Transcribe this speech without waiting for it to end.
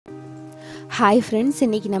Hi friends,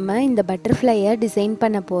 இன்றைக்கி நம்ம இந்த பட்டர்ஃப்ளையை டிசைன்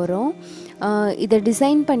பண்ண போகிறோம். இதை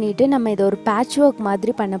டிசைன் பண்ணிவிட்டு நம்ம இதை ஒரு பேட்ச் ஒர்க்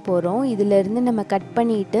மாதிரி பண்ண போகிறோம். இதிலேருந்து நம்ம கட்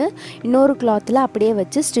பண்ணிவிட்டு இன்னொரு கிளாத்தில் அப்படியே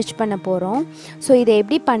வச்சு ஸ்டிச் பண்ண போகிறோம். ஸோ இதை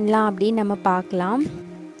எப்படி பண்ணலாம் அப்படின்னு நம்ம பார்க்கலாம்.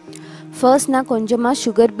 ஃபர்ஸ்ட் நான் கொஞ்சமாக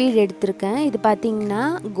சுகர் பீட் எடுத்திருக்கேன். இது பார்த்திங்கன்னா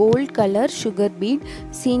கோல்ட் கலர் சுகர் பீட்,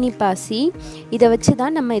 சீனி பாசி. இதை வச்சு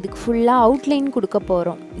தான் நம்ம இதுக்கு ஃபுல்லாக அவுட்லைன் கொடுக்க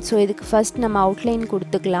போகிறோம். ஸோ இதுக்கு ஃபர்ஸ்ட் நம்ம அவுட்லைன்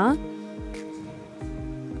கொடுத்துக்கலாம்.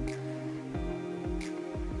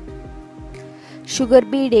 சுகர்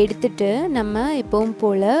பீட் எடுத்துட்டு நம்ம எப்பவும்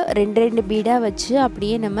போல் ரெண்டு பீடாக வச்சு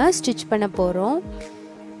அப்படியே நம்ம ஸ்டிச் பண்ண போகிறோம்.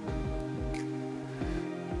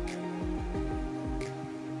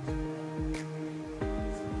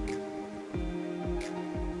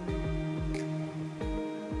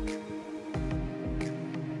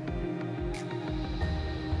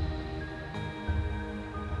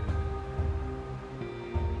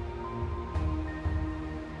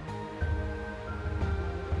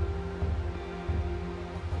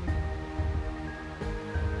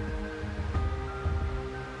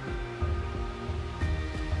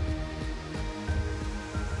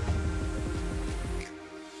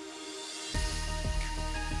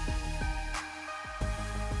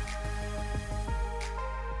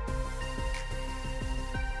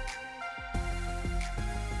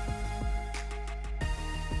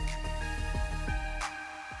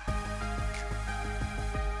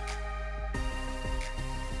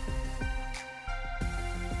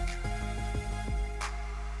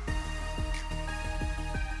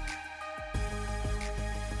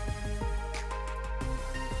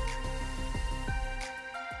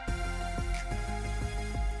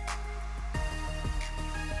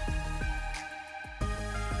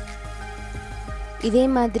 இதே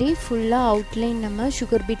மாதிரி ஃபுல்லாக அவுட்லைன் நம்ம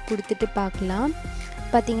சுகர் பீட் கொடுத்துட்டு பார்க்கலாம்.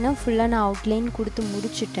 பார்த்திங்கன்னா ஃபுல்லாக நான் அவுட்லைன் கொடுத்து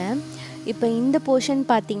முடிச்சுட்டேன். இப்போ இந்த போர்ஷன்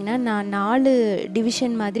பார்த்திங்கன்னா நான் 4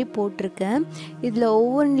 டிவிஷன் மாதிரி போட்டிருக்கேன். இதில்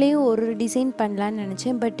ஒவ்வொன்றிலையும் ஒரு டிசைன் பண்ணலான்னு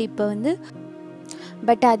நினச்சேன்.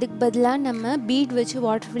 பட் அதுக்கு பதிலாக நம்ம பீட் வச்சு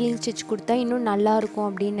வாட்டர் ஃபில்லிங் ஸ்டிச் கொடுத்தா இன்னும் நல்லாயிருக்கும்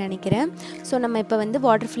அப்படின்னு நினைக்கிறேன். ஸோ நம்ம இப்போ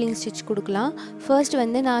வாட்டர் ஃபில்லிங் ஸ்டிச் கொடுக்கலாம். ஃபர்ஸ்ட்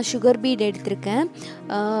நான் சுகர் பீட் எடுத்திருக்கேன்.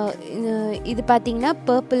 இது பார்த்திங்கன்னா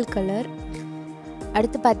பர்பிள் கலர்.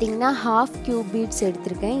 அடுத்து பார்த்திங்கன்னா ஹாஃப் கியூப் பீட்ஸ்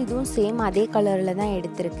எடுத்திருக்கேன். இதுவும் சேம் அதே கலரில் தான்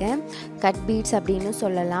எடுத்திருக்கேன். கட் பீட்ஸ் அப்படின்னு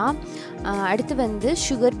சொல்லலாம். அடுத்து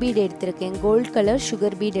சுகர் பீட் எடுத்திருக்கேன். கோல்ட் கலர்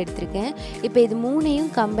சுகர் பீட் எடுத்திருக்கேன். இப்போ இது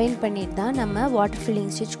மூணையும் கம்பைன் பண்ணிட்டு தான் நம்ம வாட்டர்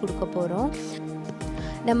ஃபில்லிங் ஸ்டிச் கொடுக்க போகிறோம்.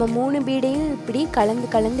 நம்ம 3 பீடையும் இப்படி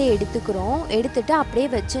கலந்து எடுத்துட்டு அப்படியே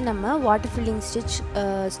வச்சு நம்ம வாட்டர் ஃபில்லிங்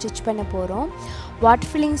ஸ்டிச் பண்ண போகிறோம். வாட்டர்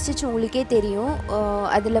ஃபில்லிங் ஸ்டிச் உங்களுக்கே தெரியும்,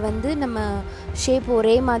 அதில் நம்ம ஷேப்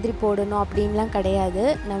ஒரே மாதிரி போடணும் அப்படின்லாம் கிடையாது.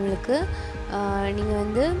 நம்மளுக்கு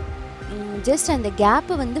நீங்கள் ஜஸ்ட் அந்த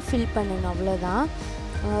கேப்பை ஃபில் பண்ணணும், அவ்வளோதான்.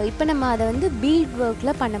 இப்போ நம்ம அதை பீட்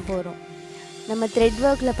ஒர்க்கில் பண்ண போகிறோம். நம்ம த்ரெட்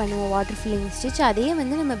ஒர்க்கில் பண்ணுவோம் வாட்டர் ஃபில்லிங் ஸ்டிச், அதையே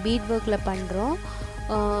நம்ம பீட் ஒர்க்கில் பண்ணுறோம்.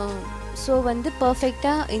 ஸோ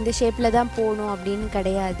பர்ஃபெக்டாக இந்த ஷேப்பில் தான் போகணும் அப்படின்னு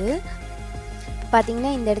கிடையாது. பார்த்திங்கன்னா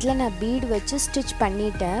இந்த இடத்துல நான் பீடு வச்சு ஸ்டிச்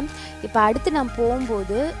பண்ணிட்டேன். இப்போ அடுத்து நான்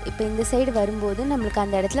போகும்போது இப்போ இந்த சைடு வரும்போது நம்மளுக்கு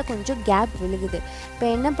அந்த இடத்துல கொஞ்சம் கேப் விழுகுது. இப்போ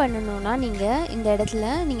என்ன பண்ணணுன்னா, நீங்கள் இந்த இடத்துல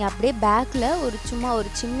நீங்கள் அப்படியே பேக்கில் சும்மா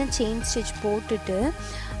ஒரு சின்ன செயின் ஸ்டிச் போட்டுட்டு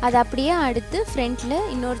அதை அப்படியே அடுத்து ஃப்ரண்ட்டில்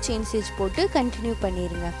இன்னொரு செயின் ஸ்டிச் போட்டு கண்டினியூ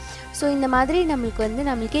பண்ணிடுங்க. ஸோ இந்த மாதிரி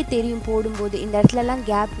நம்மளுக்கே தெரியும் போடும்போது இந்த இடத்துலலாம்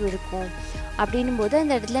கேப் இருக்கும். அப்படின்னும் போது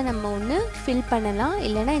அந்த இடத்துல நம்ம ஒன்று ஃபில் பண்ணலாம்.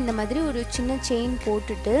 இல்லைனா இந்த மாதிரி ஒரு சின்ன செயின்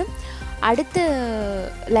போட்டுட்டு அடுத்த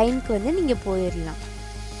லைனுக்கு நீங்கள் போயிடலாம்.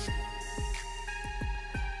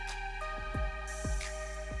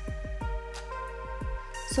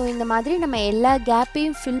 ஸோ இந்த மாதிரி நம்ம எல்லா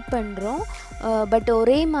கேப்பையும் ஃபில் பண்ணுறோம். பட்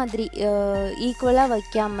ஒரே மாதிரி ஈக்குவலாக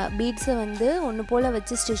வைக்காமல் பீட்ஸை ஒன்று போல்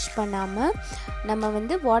வச்சு ஸ்டிச் பண்ணாமல்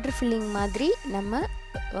நம்ம வாட்டர் ஃபில்லிங் மாதிரி நம்ம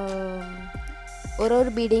ஒரு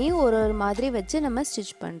பீடையும் ஒரு மாதிரி வச்சு நம்ம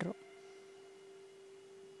ஸ்டிச் பண்ணுறோம்.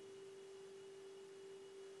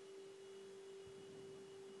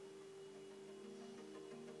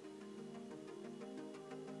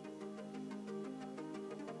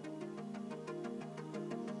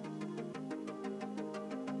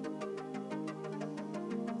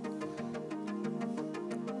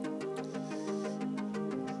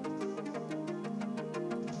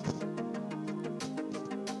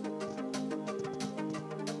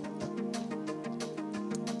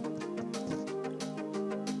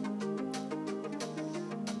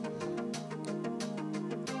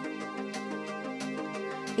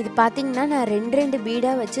 இது பார்த்திங்கன்னா நான் ரெண்டு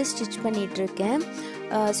பீடாக வச்சு ஸ்டிச் பண்ணிகிட்ருக்கேன்.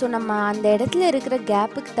 ஸோ நம்ம அந்த இடத்துல இருக்கிற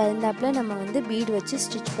கேப்புக்கு தகுந்தாப்பில் நம்ம பீடு வச்சு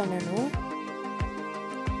ஸ்டிச் பண்ணணும்.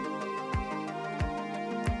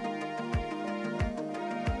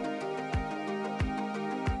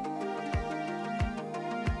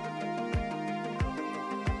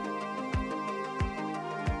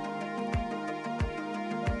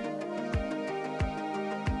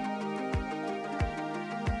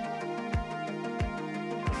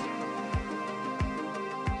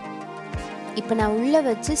 இப்போ நான் உள்ளே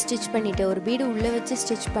வச்சு ஸ்டிச் பண்ணிட்டேன், ஒரு பீடு உள்ளே வச்சு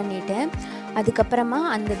ஸ்டிச் பண்ணிட்டேன். அதுக்கப்புறமா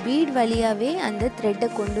அந்த பீட் வழியாகவே அந்த த்ரெட்டை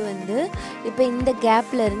கொண்டு வந்து இப்போ இந்த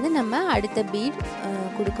கேப்பில் இருந்து நம்ம அடுத்த பீட்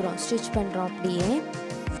கொடுக்குறோம், ஸ்டிச் பண்ணுறோம். அப்படியே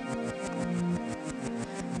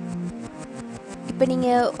இப்போ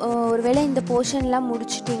நீங்கள் ஒருவேளை இந்த போர்ஷன்லாம்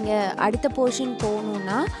முடிச்சிட்டிங்க, அடுத்த போர்ஷன்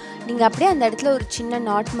போகணுன்னா நீங்கள் அப்படியே அந்த இடத்துல ஒரு சின்ன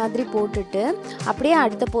நாட் மாதிரி போட்டுட்டு அப்படியே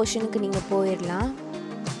அடுத்த போர்ஷனுக்கு நீங்கள் போயிடலாம்.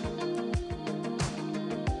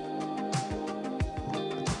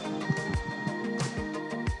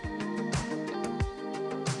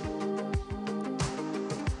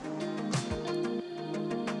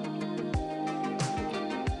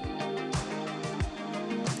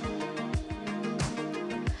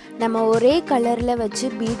 நம்ம ஒரே கலரில் வச்சு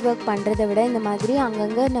பீட் ஒர்க் பண்ணுறதை விட இந்த மாதிரி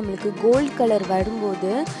அங்கங்கே நம்மளுக்கு கோல்டு கலர்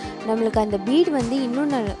வரும்போது நம்மளுக்கு அந்த பீட் வந்து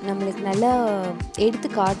இன்னும் நம்மளுக்கு நல்லா எடுத்து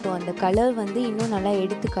காட்டும், அந்த கலர் வந்து இன்னும் நல்லா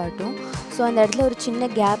எடுத்து காட்டும். ஸோ அந்த இடத்துல ஒரு சின்ன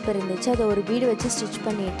கேப் இருந்துச்சு, அதை ஒரு பீடு வச்சு ஸ்டிச்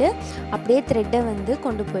பண்ணிவிட்டு அப்படியே த்ரெட்டை வந்து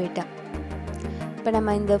கொண்டு போயிட்டேன். இப்போ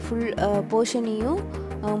நம்ம இந்த ஃபுல் போர்ஷனையும்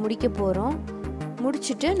முடிக்க போகிறோம்.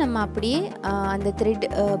 முடிச்சுட்டு நம்ம அப்படியே அந்த த்ரெட்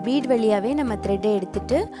பீட் வழியாகவே நம்ம த்ரெட்டை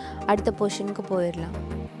எடுத்துகிட்டு அடுத்த போர்ஷனுக்கு போயிடலாம்.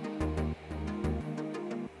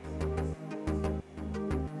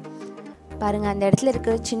 பாருங்கள், அந்த இடத்துல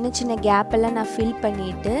இருக்கிற சின்ன சின்ன கேப் எல்லாம் நான் ஃபில்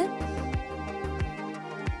பண்ணிட்டு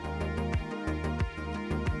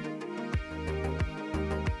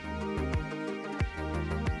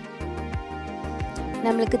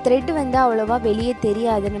நம்மளுக்கு த்ரெட் வந்து அவ்வளோவா வெளியே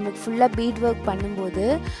தெரியாது நம்மளுக்கு ஃபுல்லாக பீட் ஒர்க் பண்ணும்போது.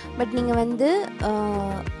 பட் நீங்கள் வந்து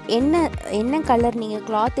என்ன கலர் நீங்கள்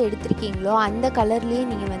கிளாத் எடுத்திருக்கீங்களோ அந்த கலர்லேயே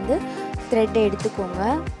நீங்கள் வந்து த்ரெட்டை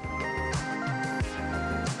எடுத்துக்கோங்க.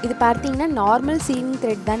 இது பார்த்தீங்கன்னா நார்மல் சீவிங்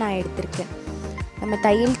த்ரெட் தான் நான் எடுத்திருக்கேன், நம்ம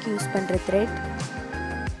தையலுக்கு யூஸ் பண்ணுற த்ரெட்.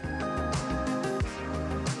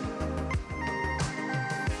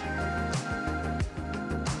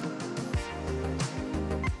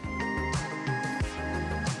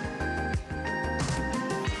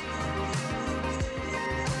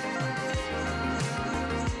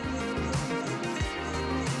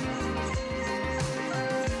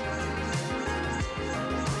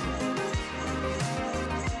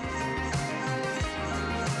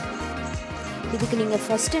 இதுக்கு நீங்கள்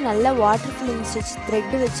ஃபஸ்ட்டு நல்லா வாட்டர் ஃபில்லிங் ஸ்டிச்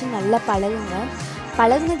த்ரெட்டு வச்சு நல்லா பழகுங்க.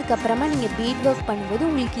 பழகுனதுக்கப்புறமா நீங்கள் பீட் ஒர்க் பண்ணும்போது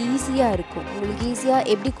உங்களுக்கு ஈஸியாக இருக்கும். உங்களுக்கு ஈஸியாக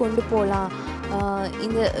எப்படி கொண்டு போகலாம்,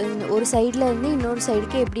 இந்த ஒரு சைடில் இருந்து இன்னொரு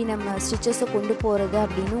சைடுக்கு எப்படி நம்ம ஸ்டிச்சஸை கொண்டு போகிறது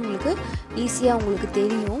அப்படின்னு உங்களுக்கு ஈஸியாக உங்களுக்கு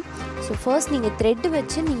தெரியும். ஸோ ஃபர்ஸ்ட் நீங்கள் த்ரெட்டு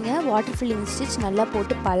வச்சு நீங்கள் வாட்டர் ஃபில்லிங் ஸ்டிச் நல்லா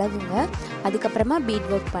போட்டு பழகுங்க, அதுக்கப்புறமா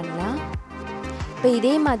பீட் ஒர்க் பண்ணலாம். இப்போ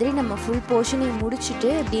இதே மாதிரி நம்ம ஃபுல் போர்ஷனையும் முடிச்சுட்டு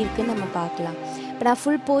எப்படி இருக்குன்னு நம்ம பார்க்கலாம். இப்போ நான்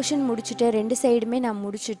ஃபுல் போர்ஷன் முடிச்சுட்டேன், ரெண்டு சைடுமே நான்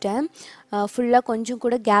முடிச்சுட்டேன். ஃபுல்லாக கொஞ்சம்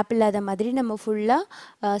கூட கேப் இல்லாத மாதிரி நம்ம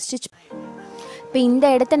ஃபுல்லாக ஸ்டிச். இப்போ இந்த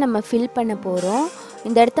இடத்த நம்ம ஃபில் பண்ண போகிறோம்.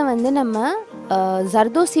 இந்த இடத்த வந்து நம்ம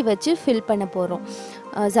ஜர்தோசி வச்சு ஃபில் பண்ண போகிறோம்.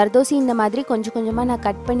 ஜர்தோசி இந்த மாதிரி கொஞ்சம் கொஞ்சமாக நான்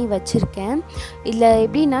கட் பண்ணி வச்சுருக்கேன். இதில்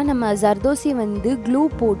எப்படின்னா நம்ம ஜர்தோசி வந்து க்ளூ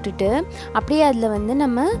போட்டுட்டு அப்படியே அதில் வந்து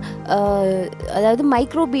நம்ம அதாவது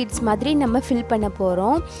மைக்ரோ பீட்ஸ் மாதிரி நம்ம ஃபில் பண்ண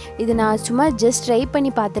போகிறோம். இது நான் சும்மா ஜஸ்ட் ட்ரை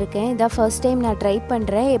பண்ணி பார்த்துருக்கேன், இதான் ஃபர்ஸ்ட் டைம் நான் ட்ரை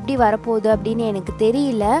பண்ணுறேன். எப்படி வரப்போகுது அப்படின்னு எனக்கு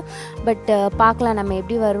தெரியல, பட் பார்க்கலாம், நம்ம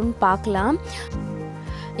எப்படி வரும்னு பார்க்கலாம்.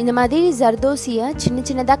 இந்த மாதிரி ஜர்தோசியை சின்ன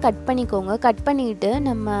சின்னதாக கட் பண்ணிக்கோங்க. கட் பண்ணிவிட்டு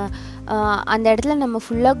நம்ம அந்த இடத்துல நம்ம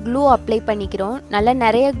ஃபுல்லாக க்ளூ அப்ளை பண்ணிக்கிறோம். நல்லா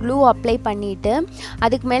நிறைய க்ளூ அப்ளை பண்ணிவிட்டு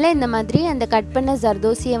அதுக்கு மேலே இந்த மாதிரி அந்த கட் பண்ண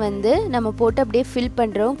ஜர்தோசியை வந்து நம்ம போட்டு அப்படியே ஃபில்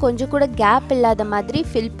பண்ணுறோம். கொஞ்சம் கூட கேப் இல்லாத மாதிரி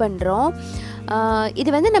ஃபில் பண்ணுறோம். இது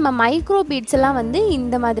வந்து நம்ம மைக்ரோ பீட்ஸ் எல்லாம் வந்து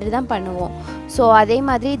இந்த மாதிரி தான் பண்ணுவோம். ஸோ அதே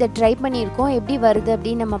மாதிரி இதை ட்ரை பண்ணியிருக்கோம், எப்படி வருது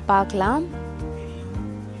அப்படின்னு நம்ம பார்க்கலாம்.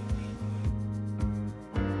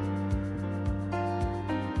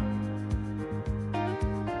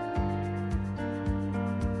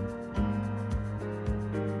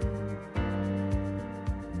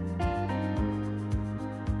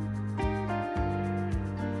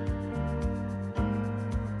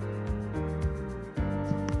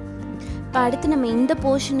 இப்போ அடுத்து நம்ம இந்த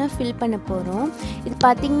போர்ஷனை ஃபில் பண்ண போகிறோம். இது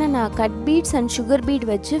பார்த்திங்கன்னா நான் cut beads and sugar beat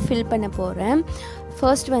வச்சு ஃபில் பண்ண போகிறேன்.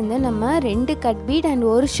 ஃபர்ஸ்ட் வந்து நம்ம 2 cut beat and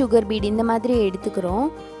 1 sugar beat இந்த மாதிரி எடுத்துக்கிறோம்.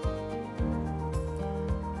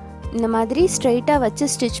 இந்த மாதிரி ஸ்ட்ரைட்டாக வச்சு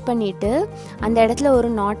ஸ்டிச் பண்ணிவிட்டு அந்த இடத்துல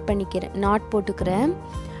ஒரு நாட் போட்டுக்கிறேன்.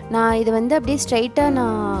 நான் இது வந்து அப்படியே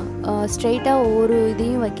ஸ்ட்ரைட்டாக ஒவ்வொரு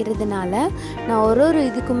இதையும் வைக்கிறதுனால நான் ஒரு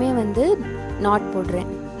இதுக்குமே வந்து நாட்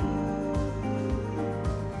போடுறேன்.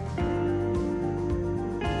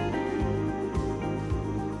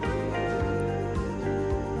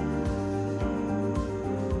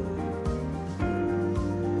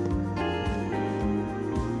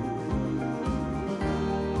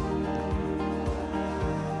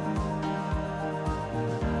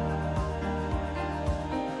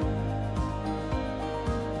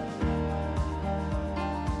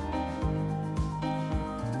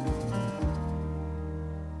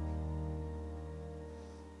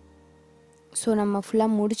 ஸோ நம்ம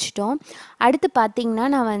ஃபுல்லாக முடிச்சிட்டோம். அடுத்து பார்த்திங்கன்னா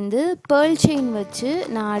நான் வந்து பேர்ல் செயின் வச்சு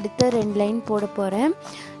நான் அடுத்த 2 லைன் போட போகிறேன்.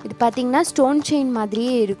 இது பார்த்திங்கன்னா ஸ்டோன் செயின்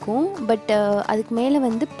மாதிரியே இருக்கும், பட் அதுக்கு மேலே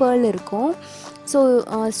வந்து பேர்ல் இருக்கும். ஸோ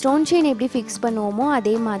ஸ்டோன் செயின் எப்படி ஃபிக்ஸ் பண்ணுவோமோ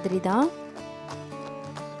அதே மாதிரி தான்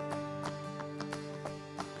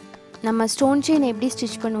நம்ம ஸ்டோன் செயின் எப்படி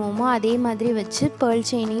ஸ்டிச் பண்ணுவோமோ அதே மாதிரி வச்சு பேர்ல்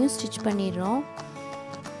செயினையும் ஸ்டிச் பண்ணிடுறோம்.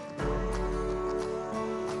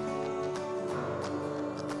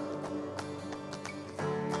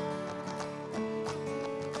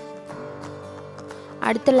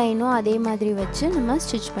 அடுத்த லைனும் அதே மாதிரி வச்சு நம்ம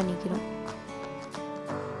ஸ்டிச் பண்ணிக்கிறோம்.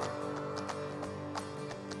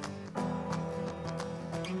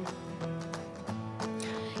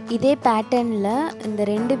 இதே பேட்டர்னில் இந்த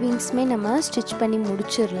 2 விங்ஸுமே நம்ம ஸ்டிச் பண்ணி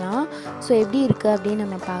முடிச்சிடலாம். ஸோ எப்படி இருக்குது அப்படின்னு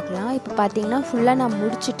நம்ம பார்க்கலாம். இப்போ பார்த்திங்கன்னா ஃபுல்லாக நான்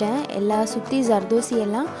முடிச்சிட்டேன். எல்லா சுற்றி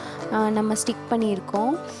ஜர்தோசியெல்லாம் நம்ம ஸ்டிக்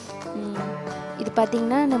பண்ணியிருக்கோம். இது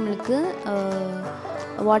பார்த்திங்கன்னா நம்மளுக்கு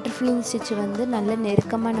வாட்டர் ஃபில்லிங் ஸ்டிச் வந்து நல்ல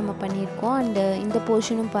நெருக்கமாக நம்ம பண்ணியிருக்கோம். அண்டு இந்த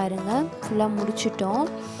போர்ஷனும் பாருங்கள் ஃபுல்லாக முடிச்சிட்டோம்.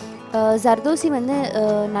 ஜர்தோசி வந்து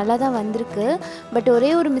நல்லா தான் வந்திருக்கு. பட்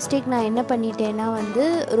ஒரே ஒரு மிஸ்டேக் நான் என்ன பண்ணிட்டேன்னா வந்து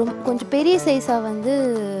கொஞ்சம் பெரிய சைஸாக வந்து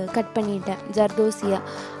கட் பண்ணிட்டேன் ஜர்தோசியாக.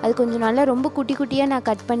 அது கொஞ்சம் நல்லா ரொம்ப குட்டி குட்டியாக நான்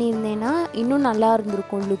கட் பண்ணியிருந்தேன்னா இன்னும் நல்லா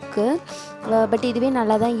இருந்திருக்கும் லுக்கு. பட் இதுவே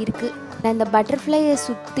நல்லா தான் இருக்குது. நான் இந்த பட்டர்ஃப்ளையை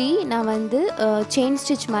சுற்றி நான் வந்து செயின்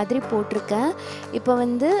ஸ்டிச் மாதிரி போட்டிருக்கேன். இப்போ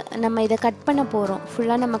வந்து நம்ம இதை கட் பண்ண போகிறோம்.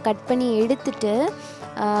 ஃபுல்லாக நம்ம கட் பண்ணி எடுத்துட்டு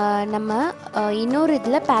நம்ம இன்னொரு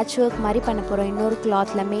இதில் பேட்ச் ஒர்க் மாதிரி பண்ண போகிறோம். இன்னொரு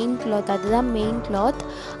கிளாத்தில் மெயின் கிளாத், அதுதான் மெயின் கிளாத்.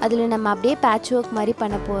 அதில் நம்ம அப்படியே பேட்ச் ஒர்க் மாதிரி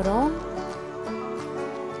பண்ண போகிறோம்.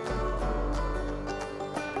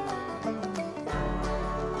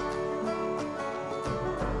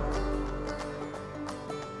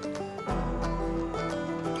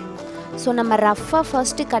 ஸோ நம்ம ரஃப்பாக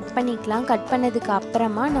ஃபர்ஸ்ட்டு கட் பண்ணிக்கலாம். கட் பண்ணதுக்கு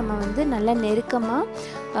அப்புறமா நம்ம வந்து நல்லா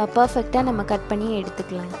நெருக்கமாக பர்ஃபெக்டாக நம்ம கட் பண்ணி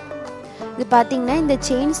எடுத்துக்கலாம். இது பார்த்திங்கன்னா இந்த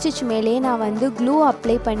செயின் ஸ்டிச் மேலேயே நான் வந்து க்ளூ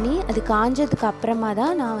அப்ளை பண்ணி அது காஞ்சதுக்கு அப்புறமா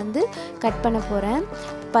தான் நான் வந்து கட் பண்ண போகிறேன்.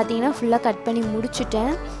 பார்த்திங்கன்னா ஃபுல்லாக கட் பண்ணி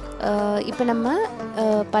முடிச்சிட்டேன். இப்போ நம்ம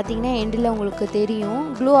பார்த்திங்கன்னா எண்டில் உங்களுக்கு தெரியும்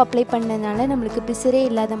க்ளூ அப்ளை பண்ணதுனால நம்மளுக்கு பிசுரே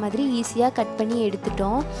இல்லாத மாதிரி ஈஸியாக கட் பண்ணி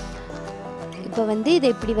எடுத்துட்டோம். இப்போ வந்து இதை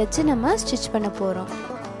இப்படி வச்சு நம்ம ஸ்டிச் பண்ண போகிறோம்.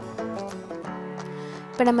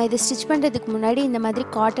 இப்போ நம்ம இதை ஸ்டிச் பண்ணுறதுக்கு முன்னாடி இந்த மாதிரி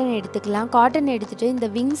காட்டன் எடுத்துக்கலாம். காட்டன் எடுத்துகிட்டு இந்த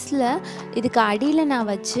விங்ஸில் இதுக்கு அடியில் நான்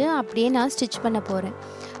வச்சு அப்படியே நான் ஸ்டிச் பண்ண போகிறேன்.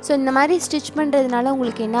 ஸோ இந்த மாதிரி ஸ்டிச் பண்ணுறதுனால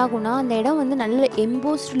உங்களுக்கு என்ன ஆகும்னா அந்த இடம் வந்து நல்ல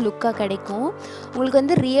எம்போஸ்டு லுக்காக கிடைக்கும். உங்களுக்கு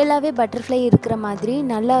வந்து ரியலாகவே பட்டர்ஃப்ளை இருக்கிற மாதிரி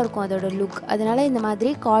நல்லாயிருக்கும் அதோட லுக். அதனால் இந்த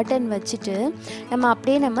மாதிரி காட்டன் வச்சுட்டு நம்ம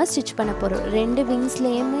அப்படியே நம்ம ஸ்டிச் பண்ண போகிறோம். 2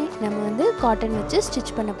 விங்ஸ்லேயுமே நம்ம வந்து காட்டன் வச்சு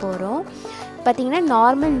ஸ்டிச் பண்ண போகிறோம். பார்த்திங்கன்னா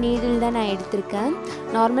நார்மல் நீடில் தான் நான் எடுத்திருக்கேன்.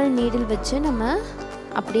 நார்மல் நீடில் வச்சு நம்ம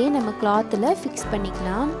அப்படியே நம்ம கிளாத்தில் ஃபிக்ஸ்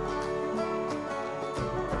பண்ணிக்கலாம்.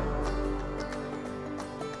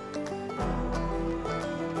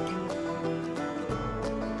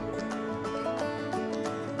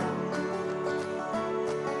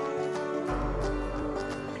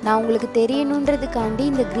 நான் உங்களுக்கு தெரியணுன்றதுக்காண்டி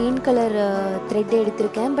இந்த க்ரீன் கலர் த்ரெட்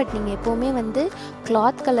எடுத்திருக்கேன். பட் நீங்கள் எப்போவுமே வந்து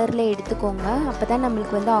கிளாத் கலரில் எடுத்துக்கோங்க. அப்போ தான்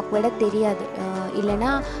நம்மளுக்கு வந்து ஆக்வர்டாக தெரியாது. இல்லைனா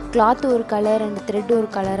கிளாத் ஒரு கலர் அண்ட் த்ரெட் ஒரு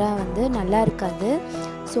கலராக வந்து நல்லா இருக்காது.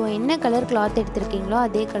 ஸோ என்ன கலர் கிளாத் எடுத்துருக்கீங்களோ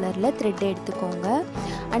அதே கலரில் த்ரெட் எடுத்துக்கோங்க.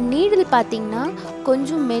 அண்ட் நீடில் பார்த்திங்கன்னா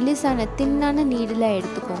கொஞ்சம் மெலிசான தின்னான நீடிலாக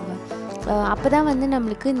எடுத்துக்கோங்க. அப்போ தான் வந்து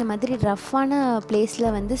நம்மளுக்கு இந்த மாதிரி ரஃப்பான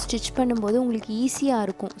பிளேஸில் வந்து ஸ்டிச் பண்ணும்போது உங்களுக்கு ஈஸியாக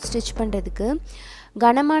இருக்கும் ஸ்டிச் பண்ணுறதுக்கு.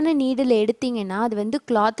 கனமான நீடில் எடுத்திங்கன்னா அது வந்து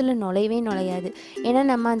கிளாத்தில் நுழையாது. ஏன்னா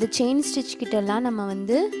நம்ம அந்த செயின் ஸ்டிச் கிட்டலாம் நம்ம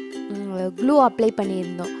வந்து க்ளூ அப்ளை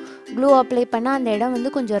பண்ணியிருந்தோம். க்ளூ அப்ளை பண்ணால் அந்த இடம் வந்து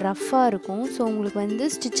கொஞ்சம் ரஃப்பாக இருக்கும். ஸோ உங்களுக்கு வந்து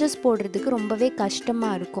ஸ்டிச்சஸ் போடுறதுக்கு ரொம்பவே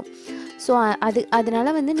கஷ்டமாக இருக்கும். ஸோ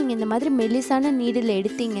அதனால் வந்து நீங்கள் இந்த மாதிரி மெலிசான நீடில்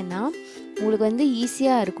எடுத்திங்கன்னா உங்களுக்கு வந்து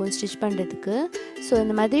ஈஸியாக இருக்கும் ஸ்டிச் பண்ணுறதுக்கு. ஸோ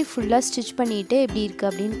இந்த மாதிரி ஃபுல்லாக ஸ்டிச் பண்ணிவிட்டு எப்படி இருக்குது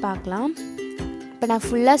அப்படின்னு பார்க்கலாம். இப்போ நான்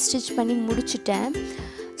ஃபுல்லாக ஸ்டிச் பண்ணி முடிச்சிட்டேன்.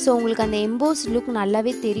 ஸோ உங்களுக்கு அந்த எம்போஸ் லுக்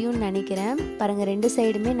நல்லாவே தெரியும்னு நினைக்கிறேன். பாருங்கள் 2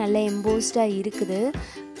 சைடுமே நல்லா எம்போஸ்டாக இருக்குது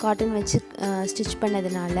காட்டன் வச்சு ஸ்டிச்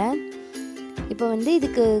பண்ணதுனால. இப்போ வந்து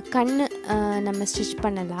இதுக்கு கண் நம்ம ஸ்டிச்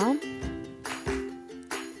பண்ணலாம்.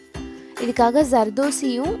 இதுக்காக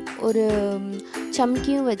ஜர்தோசியும் ஒரு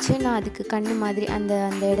சம்கியும் வச்சு நான் அதுக்கு கண் மாதிரி அந்த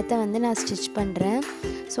இடத்த வந்து நான் ஸ்டிச் பண்ணுறேன்.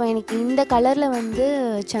 ஸோ எனக்கு இந்த கலரில் வந்து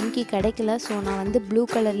சம்கி கிடைக்கல. ஸோ நான் வந்து ப்ளூ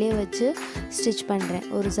கலர்லேயே வச்சு ஸ்டிச் பண்ணுறேன்.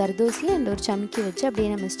 ஒரு ஜர்தோசி அண்ட் ஒரு சம்கி வச்சு அப்படியே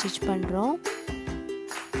நம்ம ஸ்டிச் பண்ணுறோம்.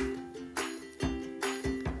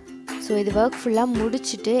 ஸோ இது ஒர்க் ஃபுல்லாக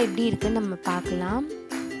முடிச்சுட்டு எப்படி இருக்குன்னு நம்ம பார்க்கலாம்.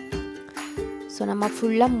 ஸோ நம்ம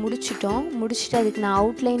ஃபுல்லாக முடிச்சுட்டு அதுக்கு நான்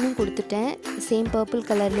அவுட்லைனும் கொடுத்துட்டேன். சேம் பர்பிள்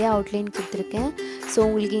கலர்லேயே அவுட்லைன் கொடுத்துருக்கேன். ஸோ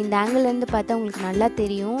உங்களுக்கு இந்த ஆங்கிள்லேருந்து பார்த்தா உங்களுக்கு நல்லா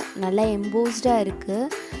தெரியும், நல்லா எம்போஸ்டாக இருக்குது.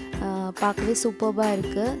 பார்க்கவே சூப்பராக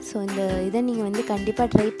இருக்குது. ஸோ இந்த இதை நீங்கள் வந்து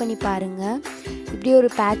கண்டிப்பாக ட்ரை பண்ணி பாருங்கள். இப்படி ஒரு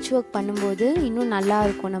பேட்ச் ஒர்க் பண்ணும்போது இன்னும்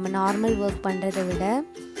நல்லாயிருக்கும் நம்ம நார்மல் ஒர்க் பண்ணுறதை விட.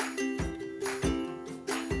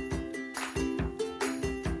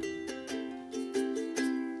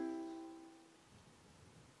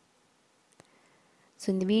 ஸோ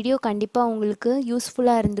இந்த வீடியோ கண்டிப்பாக உங்களுக்கு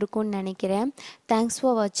யூஸ்ஃபுல்லாக இருந்திருக்கும்னு நினைக்கிறேன். தேங்க்ஸ்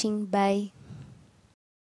ஃபார் வாட்சிங். பை.